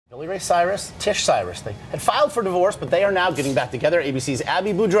Miley Cyrus, Tish Cyrus, they had filed for divorce, but they are now getting back together. ABC's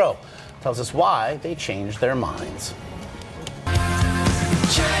Abby Boudreau tells us why they changed their minds.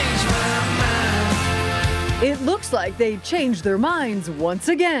 It looks like they changed their minds once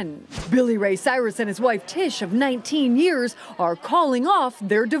again. Billy Ray Cyrus and his wife Tish of 19 years are calling off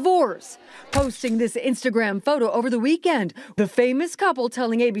their divorce. Posting this Instagram photo over the weekend, the famous couple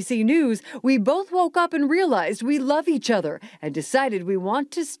telling ABC News, "We both woke up and realized we love each other and decided we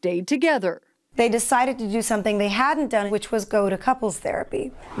want to stay together." They decided to do something they hadn't done, which was go to couples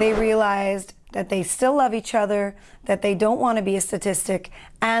therapy. They realized that they still love each other, that they don't want to be a statistic,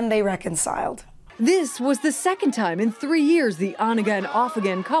 and they reconciled. This was the second time in 3 years the on-again,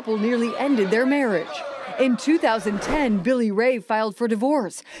 off-again couple nearly ended their marriage. In 2010, Billy Ray filed for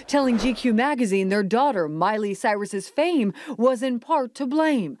divorce, telling GQ magazine their daughter Miley Cyrus's fame was in part to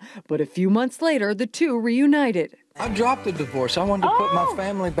blame. But a few months later, the two reunited. I dropped the divorce. I wanted to put my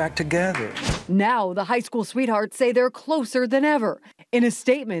family back together. Now, the high school sweethearts say they're closer than ever. In a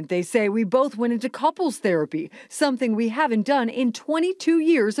statement, they say, "We both went into couples therapy, something we haven't done in 22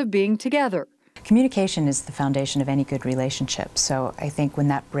 years of being together." Communication is the foundation of any good relationship. So I think when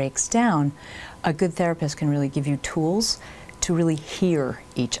that breaks down, a good therapist can really give you tools to really hear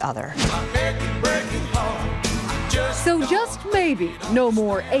each other. So just maybe no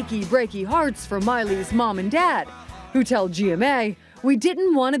more achy breaky hearts for Miley's mom and dad, who tell GMA, "We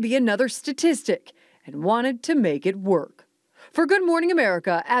didn't want to be another statistic and wanted to make it work." For Good Morning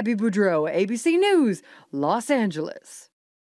America, Abby Boudreau, ABC News, Los Angeles.